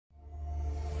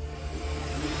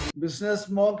Business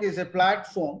Monk is a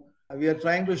platform. We are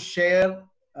trying to share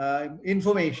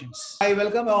information. I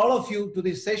welcome all of you to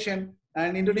this session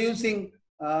and introducing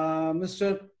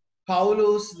Mr.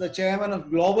 Paulus, the chairman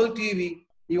of Global TV.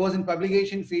 He was in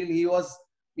publication field. He was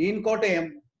in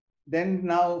Kottayam. Then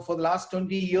now for the last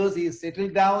 20 years, he is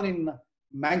settled down in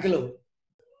Mangalore.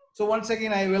 So once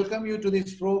again, I welcome you to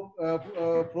this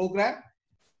program.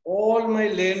 All my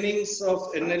learnings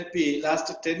of NLP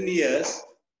last 10 years,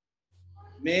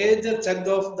 major chunk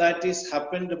of that is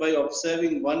happened by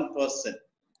observing one person,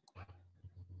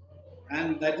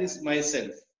 and that is myself.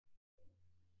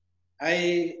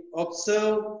 I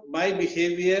observe my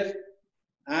behavior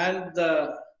and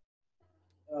the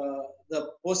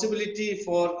possibility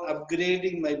for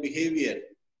upgrading my behavior,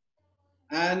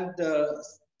 and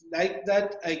like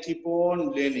that I keep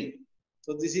on learning.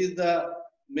 So this is the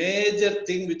major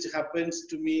thing which happens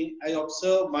to me. I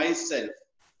observe myself,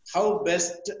 how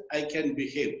best I can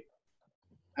behave.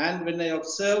 And when I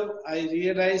observe, I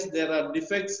realize there are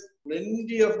defects,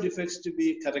 plenty of defects to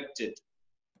be corrected.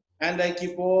 And I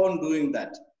keep on doing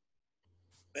that.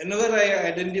 Whenever I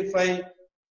identify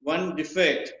one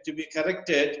defect to be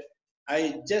corrected,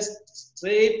 I just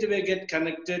straight away get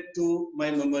connected to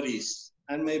my memories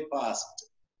and my past.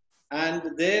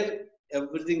 And there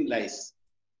everything lies.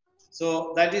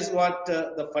 So that is what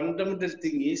the fundamental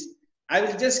thing is. I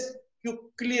will just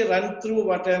quickly run through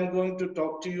what I am going to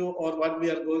talk to you, or what we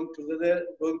are going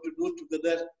to do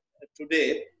together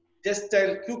today. Just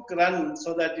a quick run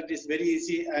so that it is very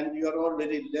easy, and you are all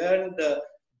very learned,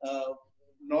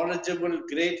 knowledgeable,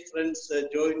 great friends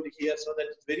joined here, so that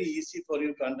it's very easy for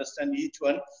you to understand each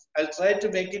one. I'll try to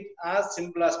make it as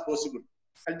simple as possible.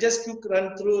 I'll just quick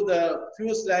run through the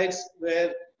few slides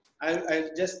where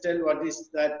I'll just tell what is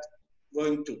that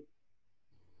going to.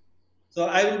 So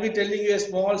I will be telling you a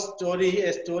small story,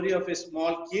 a story of a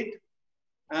small kid,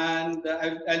 and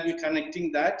I'll be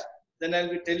connecting that. Then I'll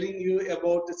be telling you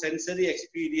about the sensory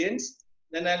experience.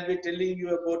 Then I'll be telling you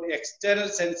about external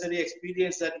sensory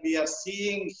experience that we are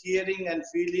seeing, hearing and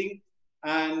feeling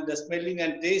and smelling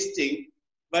and tasting.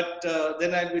 But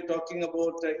then I'll be talking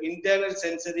about internal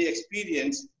sensory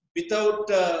experience.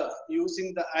 Without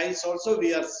using the eyes also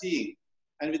we are seeing.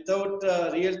 And without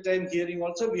real-time hearing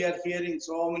also, we are hearing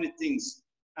so many things.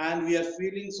 And we are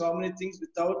feeling so many things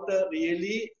without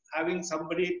really having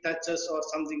somebody touch us or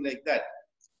something like that.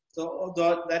 So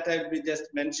that I'll be just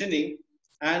mentioning.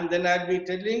 And then I'll be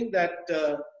telling that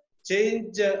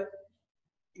change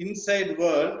inside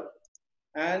world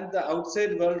and the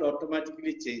outside world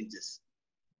automatically changes.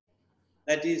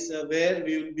 That is where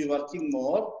we will be working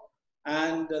more.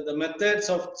 And the methods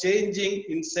of changing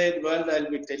inside world I'll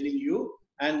be telling you.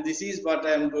 And this is what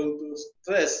I am going to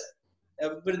stress.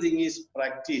 Everything is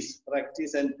practice,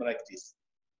 practice and practice.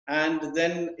 And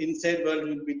then inside world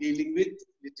we'll be dealing with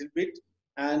little bit.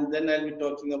 And then I'll be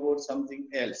talking about something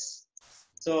else.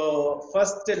 So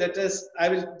first I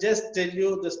will just tell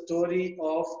you the story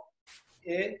of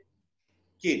a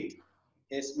kid,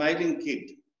 a smiling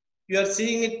kid. You are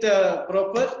seeing it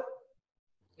proper?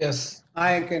 Yes.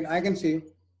 I can see.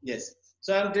 Yes.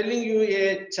 So I'm telling you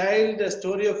a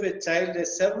story of a child, a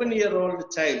 7-year-old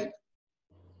child,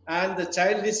 and the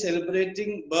child is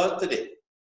celebrating birthday.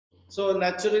 So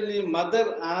naturally,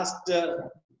 mother asked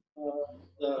the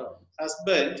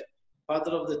husband, father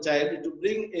of the child, to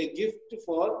bring a gift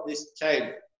for this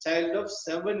child of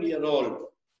 7-year-old,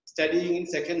 studying in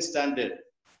 2nd standard.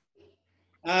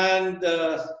 And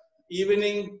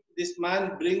evening, this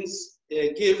man brings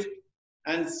a gift,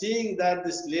 and seeing that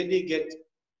this lady get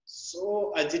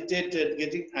so agitated,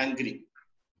 getting angry.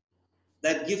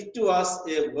 That gift was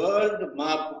a world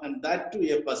map, and that too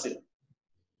a puzzle.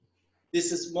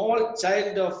 This small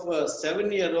child of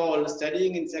 7-year-old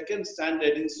studying in 2nd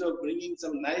standard, instead of bringing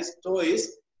some nice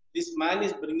toys, this man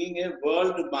is bringing a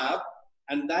world map,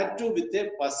 and that too with a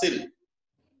puzzle.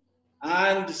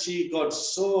 And she got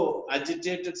so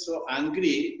agitated, so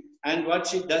angry, and what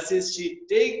she does is she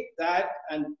take that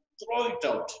and throw it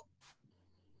out.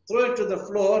 Throw it to the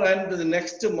floor, and the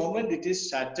next moment it is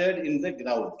shattered in the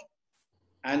ground.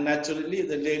 And naturally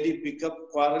the lady pick up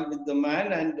quarrel with the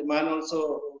man, and the man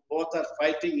also, both are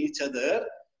fighting each other,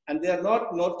 and they are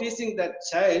not noticing that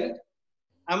child.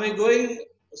 Am I going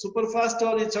super fast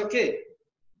or it's okay?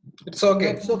 It's okay.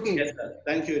 It's okay. Yes, sir.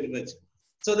 Thank you very much.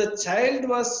 So the child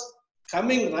was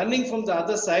running from the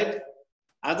other side,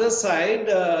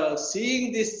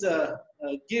 seeing this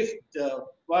gift,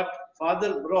 what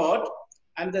father brought,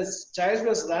 and the child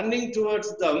was running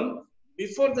towards them.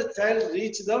 Before the child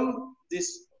reached them,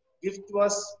 this gift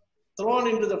was thrown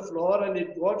into the floor, and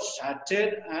it got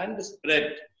shattered and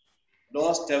spread.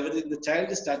 Lost everything. The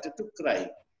child started to cry.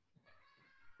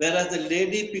 Whereas the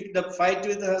lady picked up fight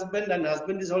with the husband, and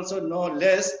husband is also no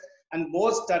less, and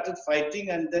both started fighting,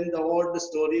 and then the old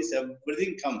stories,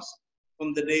 everything comes.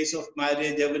 From the days of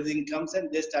marriage, everything comes,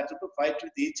 and they started to fight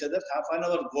with each other. Half an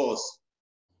hour goes.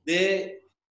 They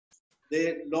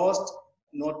lost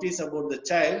notice about the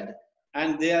child,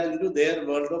 and they are into their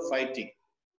world of fighting.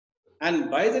 And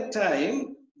by the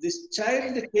time this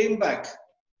child came back,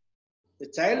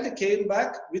 the child came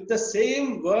back with the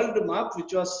same world map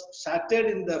which was shattered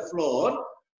in the floor.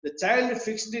 The child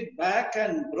fixed it back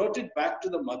and brought it back to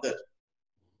the mother.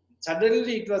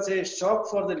 Suddenly, it was a shock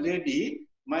for the lady.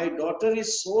 My daughter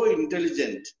is so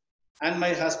intelligent. And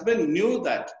my husband knew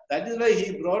that. That is why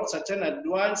he brought such an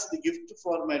advanced gift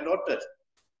for my daughter.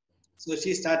 So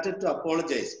she started to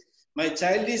apologize. My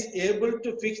child is able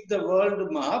to fix the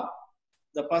world map,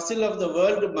 the puzzle of the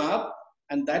world map,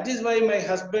 and that is why my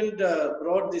husband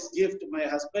brought this gift. My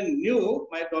husband knew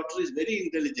my daughter is very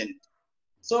intelligent.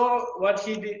 So what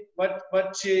he did, what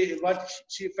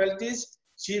she felt is,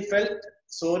 she felt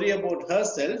sorry about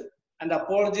herself and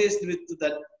apologized with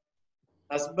the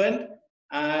husband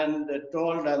and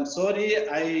told, "I'm sorry,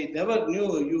 I never knew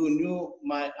you knew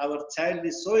our child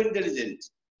is so intelligent."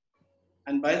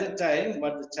 And by the time,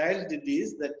 what the child did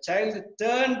is, the child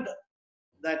turned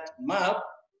that map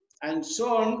and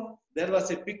shown there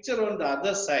was a picture on the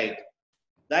other side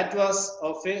that was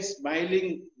of a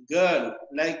smiling girl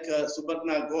like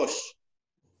Subarna Ghosh.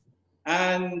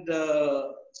 And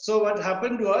so what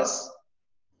happened was,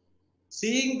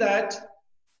 seeing that,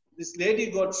 this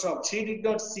lady got shocked. She did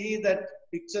not see that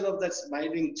picture of that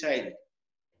smiling child.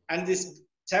 And this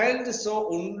child saw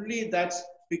only that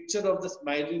picture of the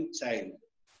smiling child.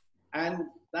 And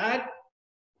that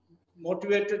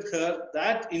motivated her,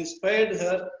 that inspired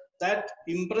her, that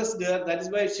impressed her. That is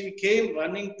why she came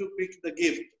running to pick the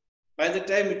gift. By the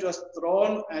time it was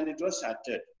thrown and it was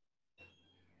shattered.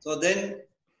 So then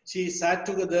she sat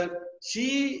together.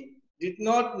 She did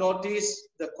not notice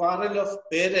the quarrel of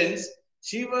parents.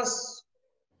 She was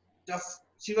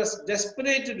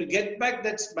desperate to get back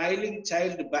that smiling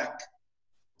child back.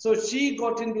 So she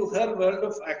got into her world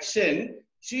of action.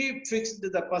 She fixed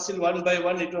the puzzle one by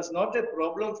one. It was not a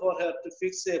problem for her to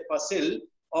fix a puzzle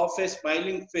of a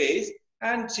smiling face,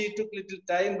 and she took little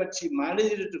time, but she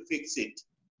managed to fix it.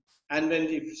 And when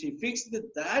she fixed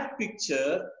that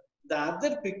picture, the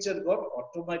other picture got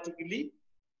automatically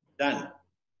done.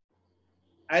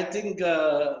 I think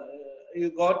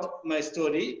you got my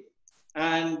story,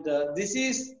 and this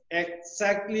is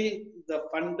exactly the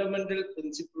fundamental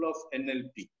principle of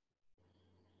NLP.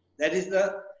 That is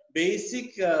the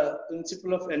basic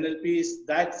principle of NLP, is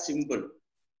that simple.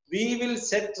 We will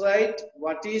set right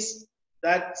what is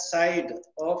that side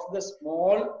of the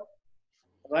small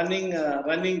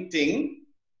running thing,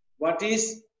 what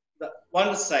is the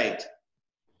one side.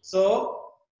 So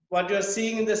what you are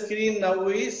seeing in the screen now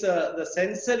is the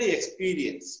sensory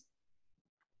experience.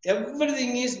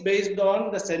 Everything is based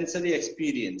on the sensory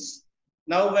experience.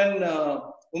 Now when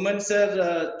Uman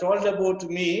sir told about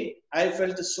me, I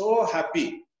felt so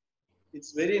happy.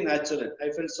 It's very natural. I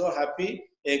felt so happy.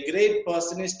 A great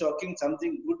person is talking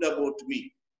something good about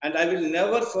me. And I will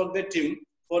never forget him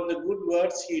for the good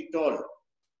words he told.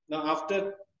 Now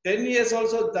after 10 years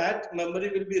also, that memory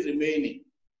will be remaining.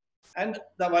 And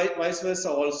the vice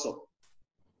versa also.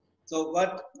 So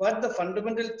what the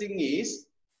fundamental thing is,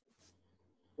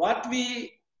 what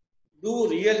we do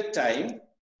real time,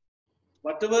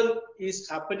 whatever is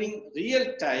happening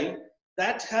real time,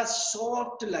 that has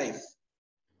short life.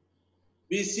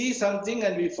 We see something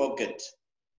and we forget.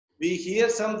 We hear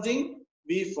something,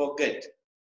 we forget.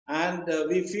 And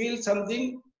we feel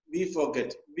something, we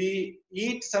forget. We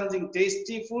eat something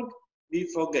tasty food, we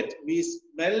forget. We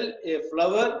smell a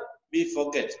flower, we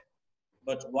forget.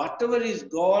 But whatever is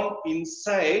gone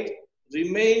inside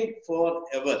remain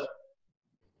forever.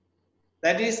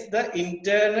 That is the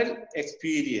internal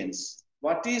experience.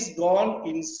 What is gone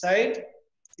inside,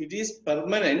 it is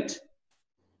permanent.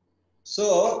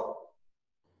 So,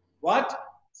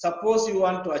 suppose you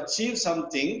want to achieve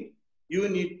something, you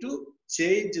need to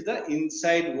change the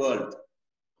inside world.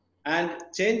 And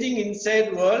changing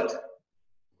inside world,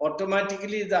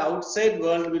 automatically the outside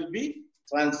world will be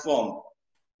transformed.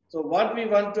 So what we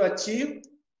want to achieve,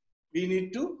 we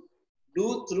need to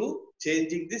do through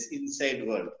changing this inside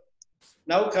world.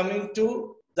 Now coming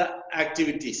to the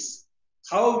activities.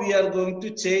 How we are going to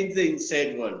change the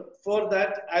inside world. For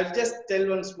that, I'll just tell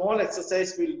one small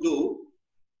exercise we'll do.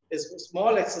 A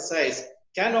small exercise.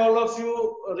 Can all of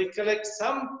you recollect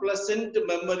some pleasant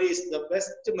memories, the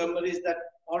best memories that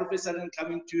all of a sudden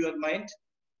coming to your mind?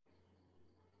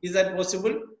 Is that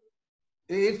possible?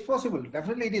 It's possible.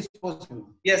 Definitely, it is possible.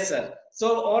 Yes, sir.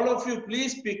 So all of you,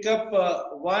 please pick up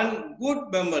one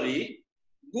good memory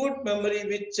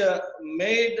which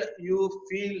made you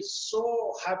feel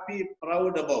so happy,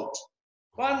 proud about.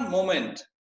 One moment,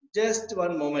 just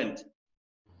one moment.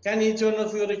 Can each one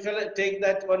of you take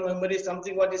that one memory,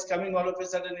 something what is coming all of a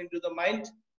sudden into the mind?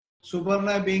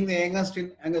 Subarna being the youngest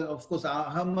and of course,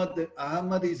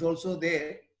 Ahmad is also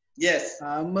there. Yes.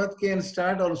 Ahmad can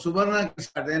start or Subarna can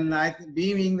start. Then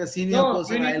being the senior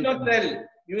person, you need not tell.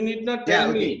 You need not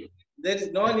tell me. There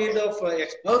is no need of okay,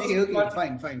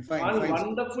 fine. One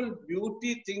wonderful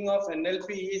beauty thing of NLP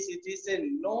is it is a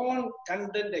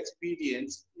non-content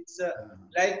experience. It's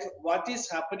like what is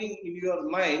happening in your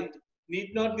mind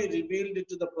need not be revealed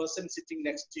to the person sitting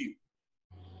next to you.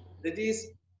 That is,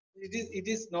 it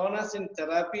is known as in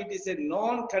therapy, it is a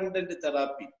non-content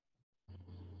therapy.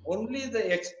 Only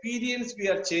the experience we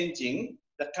are changing,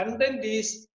 the content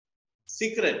is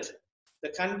secret. The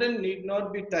content need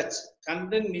not be touched.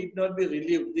 Content need not be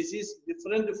relieved. This is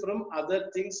different from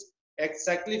other things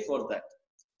exactly for that.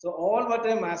 So all what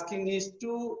I'm asking is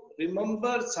to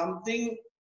remember something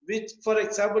which, for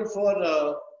example,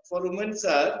 for women,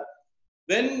 sir,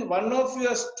 when one of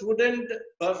your student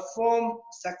perform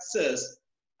success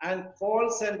and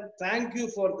calls and thank you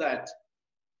for that,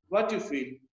 what you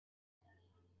feel?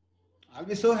 I'll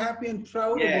be so happy and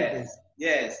proud about this.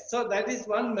 Yes. So that is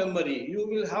one memory. You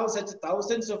will have such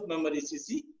thousands of memories, you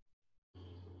see.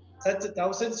 Such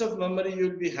thousands of memory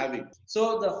you will be having.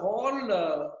 So the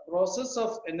whole process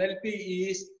of NLP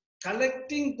is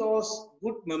collecting those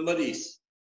good memories,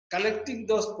 collecting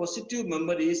those positive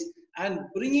memories and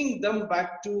bringing them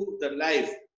back to the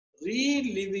life,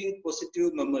 reliving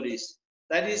positive memories.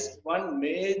 That is one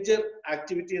major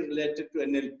activity related to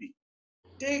NLP.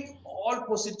 Take all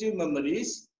positive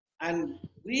memories and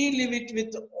relive it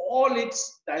with all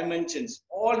its dimensions,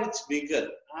 all its vigor,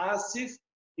 as if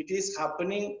it is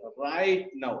happening right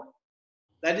now.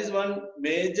 That is one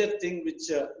major thing which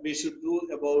we should do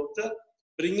about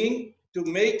bringing to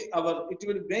make it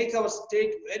will make our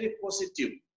state very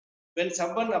positive. When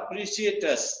someone appreciates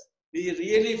us, we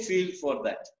really feel for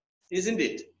that, isn't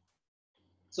it?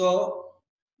 So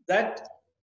that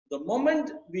the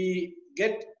moment we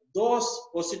get those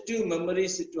positive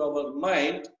memories into our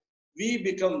mind, we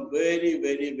become very,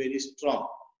 very, very strong.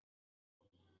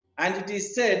 And it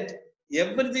is said,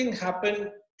 everything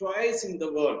happened twice in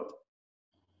the world.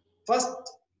 First,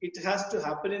 it has to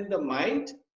happen in the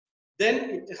mind, then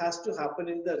it has to happen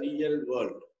in the real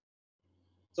world.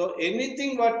 So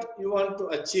anything what you want to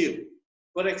achieve,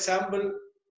 for example,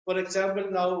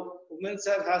 now Women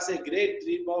Sir has a great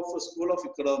dream of a school of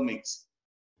economics.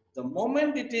 The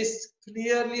moment it is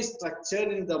clearly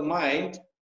structured in the mind,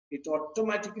 it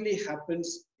automatically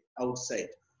happens outside.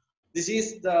 This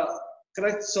is the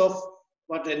crux of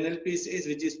what NLP says,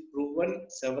 which is proven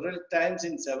several times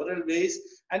in several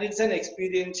ways, and it's an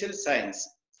experiential science.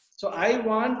 So I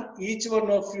want each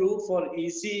one of you for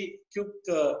easy, quick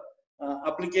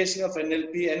application of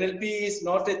NLP. NLP is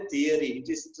not a theory, it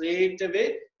is straight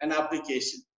away an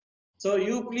application. So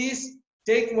you please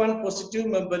take one positive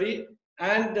memory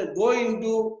and go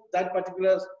into that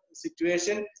particular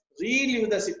situation, relive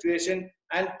the situation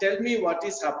and tell me what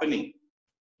is happening.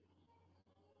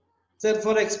 Sir,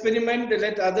 for experiment,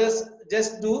 let others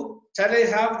just do. Shall I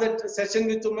have that session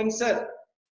with Women, sir?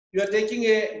 You are taking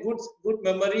a good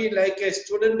memory, like a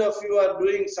student of you are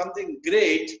doing something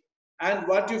great and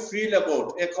what you feel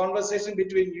about a conversation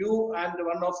between you and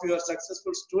one of your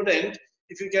successful student.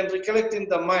 If you can recollect in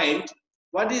the mind,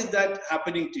 what is that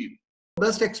happening to you?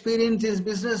 Best experience is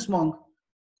business monk.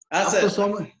 After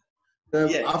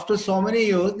so many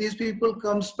years, these people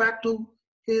comes back to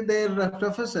their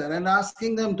professor and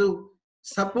asking them to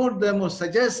support them or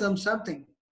suggest them something.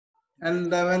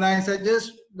 And when I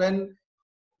suggest, when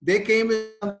they came with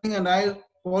something and I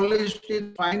polished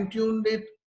it, fine-tuned it,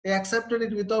 they accepted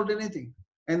it without anything.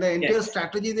 And the entire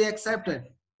strategy they accepted.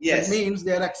 Yes. That means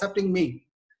they are accepting me.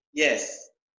 Yes.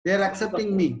 They are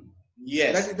accepting me.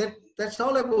 Yes. That's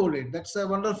all about it. That's a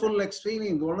wonderful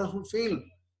experience, wonderful feel.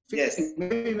 Yes.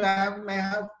 Maybe may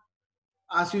have,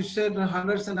 as you said,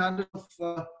 hundreds and hundreds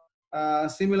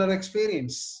of similar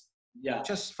experience. Yeah.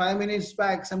 Just 5 minutes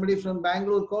back, somebody from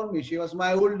Bangalore called me. She was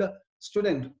my old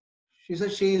student. She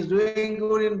said she is doing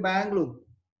good in Bangalore.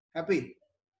 Happy.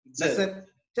 That's it.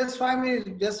 Just 5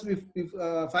 minutes,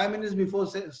 5 minutes before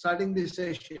starting this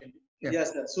session. Yeah.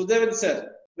 Yes, sir. Sudevan,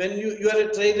 sir, when you are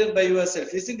a trader by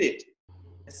yourself, isn't it?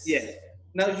 Yes.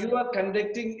 Now you are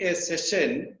conducting a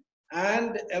session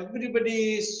and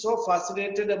everybody is so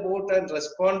fascinated about and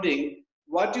responding.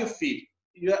 What you feel?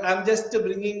 I'm just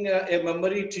bringing a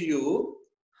memory to you.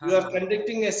 You are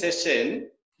conducting a session.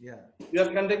 Yeah. You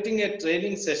are conducting a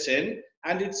training session,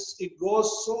 and it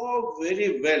goes so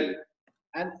very well,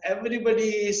 and everybody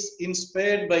is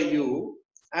inspired by you,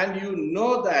 and you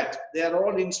know that they are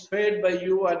all inspired by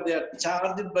you and they are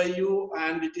charged by you,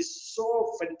 and it is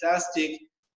so fantastic.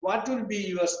 What will be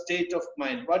your state of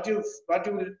mind? What you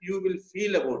will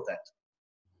feel about that?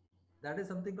 That is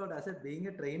something called, as being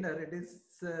a trainer, it is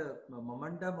a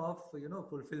momentum of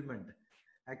fulfillment.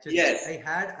 Actually, Yes.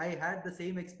 I had the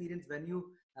same experience when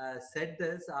you said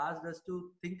this, asked us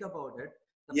to think about it.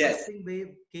 The Yes. first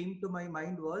thing came to my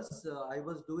mind was I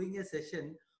was doing a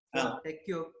session for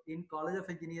TechCube in College of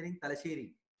Engineering,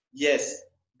 Talasheri. Yes.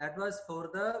 That was for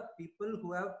the people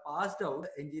who have passed out,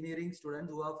 engineering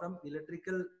students who are from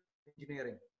electrical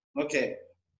engineering. Okay.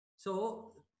 So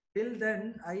till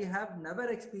then, I have never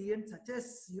experienced such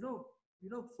as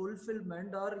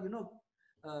fulfillment or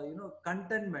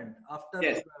contentment after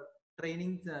Yes.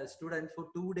 training students for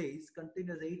 2 days,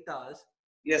 continuous 8 hours.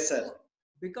 Yes, sir.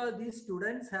 Because these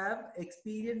students have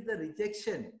experienced the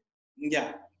rejection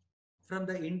Yeah. from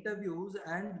the interviews,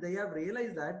 and they have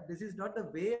realized that this is not the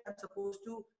way I'm supposed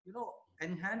to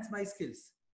enhance my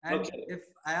skills. And Okay. if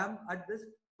I am at this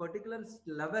particular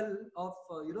level of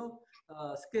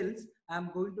skills, I'm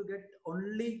going to get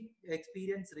only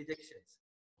experience rejections.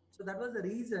 So that was the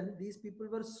reason these people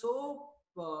were so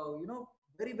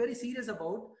very, very serious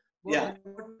about what Yeah.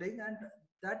 they were doing, and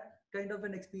that kind of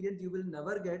an experience you will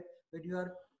never get when you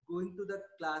are going to the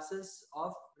classes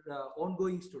of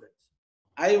ongoing students.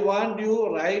 I want you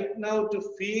right now to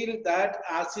feel that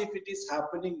as if it is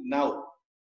happening now.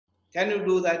 Can you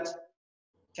do that?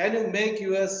 Can you make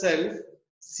yourself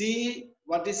see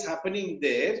what is happening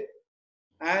there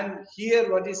and hear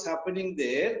what is happening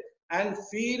there and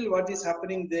feel what is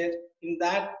happening there in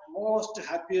that most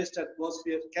happiest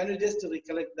atmosphere? Can you just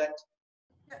recollect that?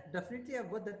 Yeah, definitely.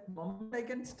 About that moment, I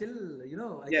can still,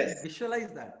 I Yes. can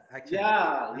visualize that. Actually,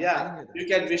 Yeah, I'm yeah. telling you that. You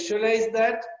can visualize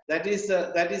that. That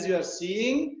is you are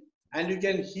seeing, and you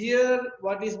can hear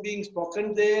what is being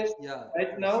spoken there Yeah.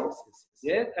 right now.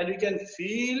 Yes, and you can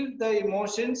feel the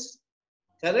emotions.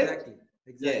 Correct?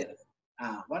 Exactly. Yes.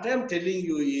 What I'm telling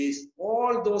you is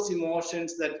all those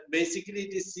emotions that basically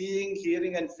it is seeing,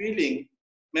 hearing, and feeling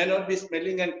may not be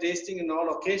smelling and tasting in all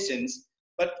occasions,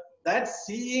 but that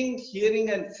seeing,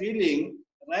 hearing, and feeling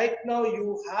right now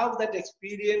you have that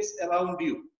experience around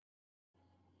you.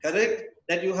 Correct?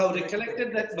 That you have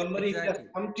recollected that memory, it has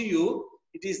come to you.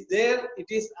 It is there.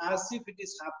 It is as if it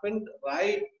is happened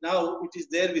right now. It is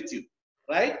there with you.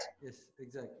 Right? Yes,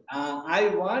 exactly.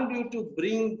 I want you to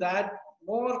bring that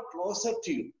more closer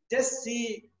to you. Just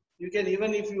see. You can,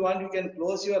 even if you want, you can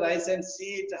close your eyes and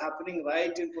see it happening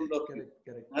right in front of you.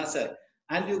 Correct. Sir.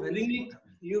 And you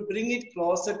bring it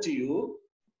closer to you.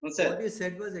 Sir. What you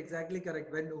said was exactly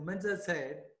correct. When Uman sir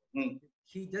said,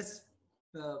 he just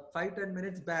 5-10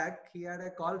 minutes back, he had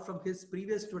a call from his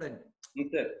previous student.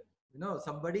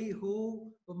 Somebody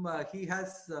who he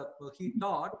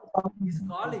taught is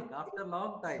calling after a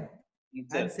long time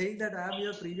and saying that I am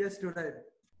your previous student.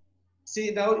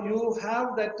 See, now you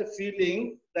have that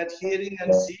feeling, that hearing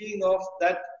and seeing of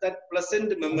that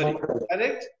pleasant memory.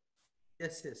 Correct?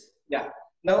 Yes. Yeah.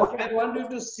 Now I want you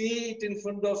to see it in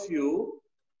front of you.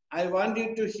 I want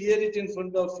you to hear it in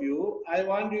front of you. I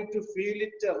want you to feel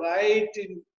it right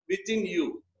within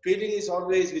you. Feeling is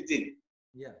always within.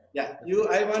 Yeah.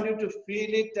 I want you to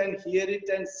feel it and hear it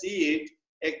and see it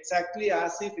exactly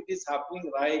as if it is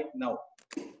happening right now.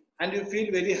 And you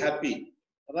feel very happy.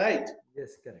 Right?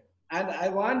 Yes, correct. And I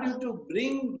want you to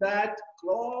bring that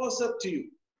closer to you.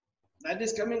 That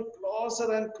is coming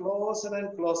closer and closer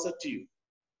and closer to you.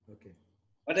 Okay.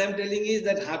 What I'm telling is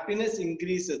that happiness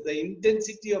increases. The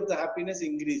intensity of the happiness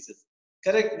increases.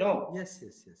 Correct? No? Yes.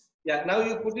 Yeah, now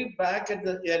you put it back at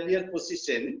the earlier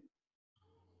position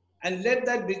and let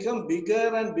that become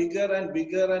bigger and bigger and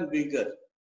bigger and bigger.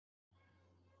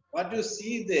 What you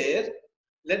see there,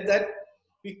 let that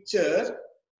picture,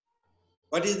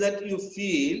 what is that you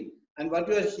feel and what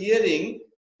you are hearing,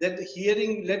 that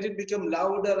hearing, let it become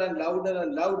louder and louder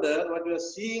and louder. What you are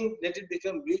seeing, let it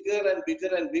become bigger and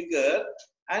bigger and bigger.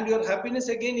 And your happiness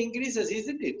again increases,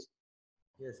 isn't it?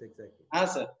 Yes, exactly.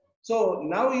 Sir. So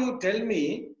now you tell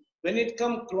me, when it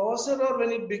comes closer or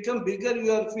when it becomes bigger,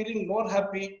 you are feeling more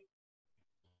happy?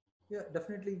 Yeah,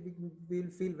 definitely. We'll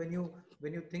feel when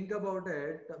you think about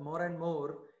it more and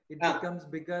more, it becomes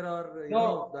bigger, or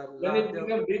when it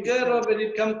becomes bigger or when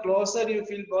it comes closer, you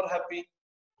feel more happy.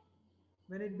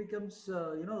 When it becomes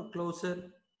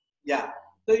closer. Yeah.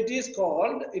 So it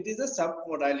is a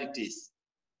sub-modalities.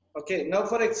 Okay. Now,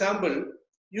 for example,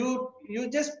 you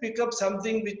just pick up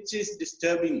something which is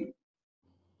disturbing you.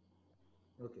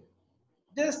 Okay.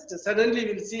 Just suddenly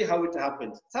we'll see how it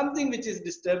happens. Something which is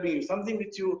disturbing you, something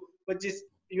which you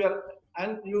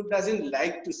doesn't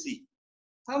like to see.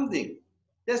 Something.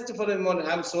 Just for a moment.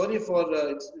 I'm sorry for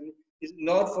it's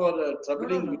not for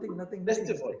troubling you. Nothing. Just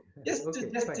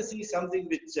to see something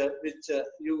which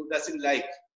you doesn't like.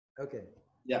 Okay.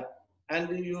 Yeah.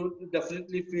 And you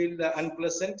definitely feel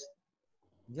unpleasant.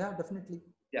 Yeah, definitely.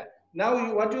 Yeah.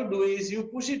 Now what you do is you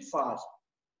push it far.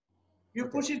 You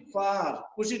push it far.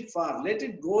 Let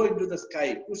it go into the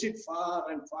sky. Push it far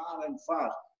and far and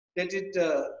far. Let it.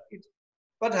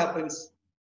 What happens?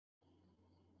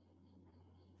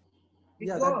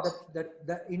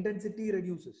 The intensity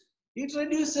reduces. It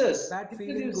reduces. That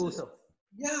feeling goes up.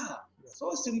 Yeah.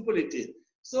 So simple it is.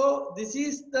 So this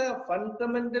is the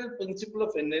fundamental principle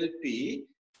of NLP,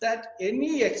 that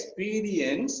any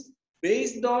experience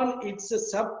based on its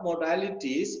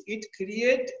sub-modalities, it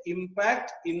creates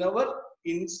impact in our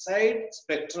inside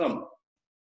spectrum.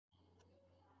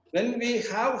 When we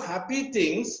have happy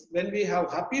things, when we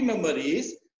have happy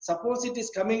memories, suppose it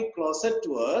is coming closer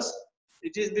to us,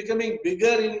 it is becoming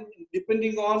bigger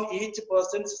depending on each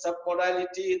person's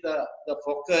sub-modality, the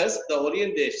focus, the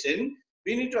orientation.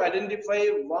 We need to identify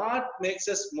what makes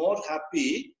us more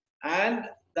happy, and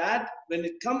that when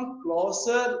it comes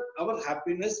closer, our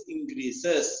happiness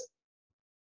increases.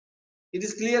 It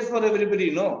is clear for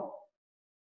everybody, no?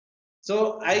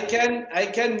 So I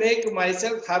can make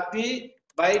myself happy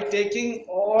by taking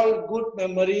all good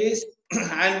memories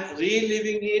and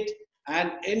reliving it,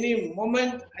 and any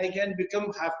moment I can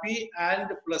become happy and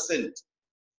pleasant.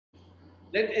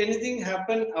 Let anything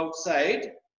happen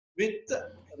outside, with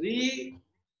rearranging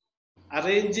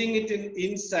it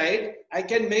inside, I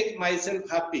can make myself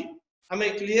happy. Am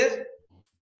I clear?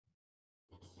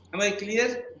 Am I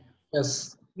clear?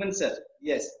 Yes. Sir.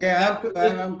 Yes. Yeah,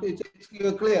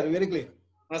 you're clear, very clear.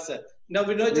 Sir. Now,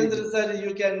 Vinod Chandra sir,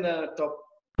 you can talk.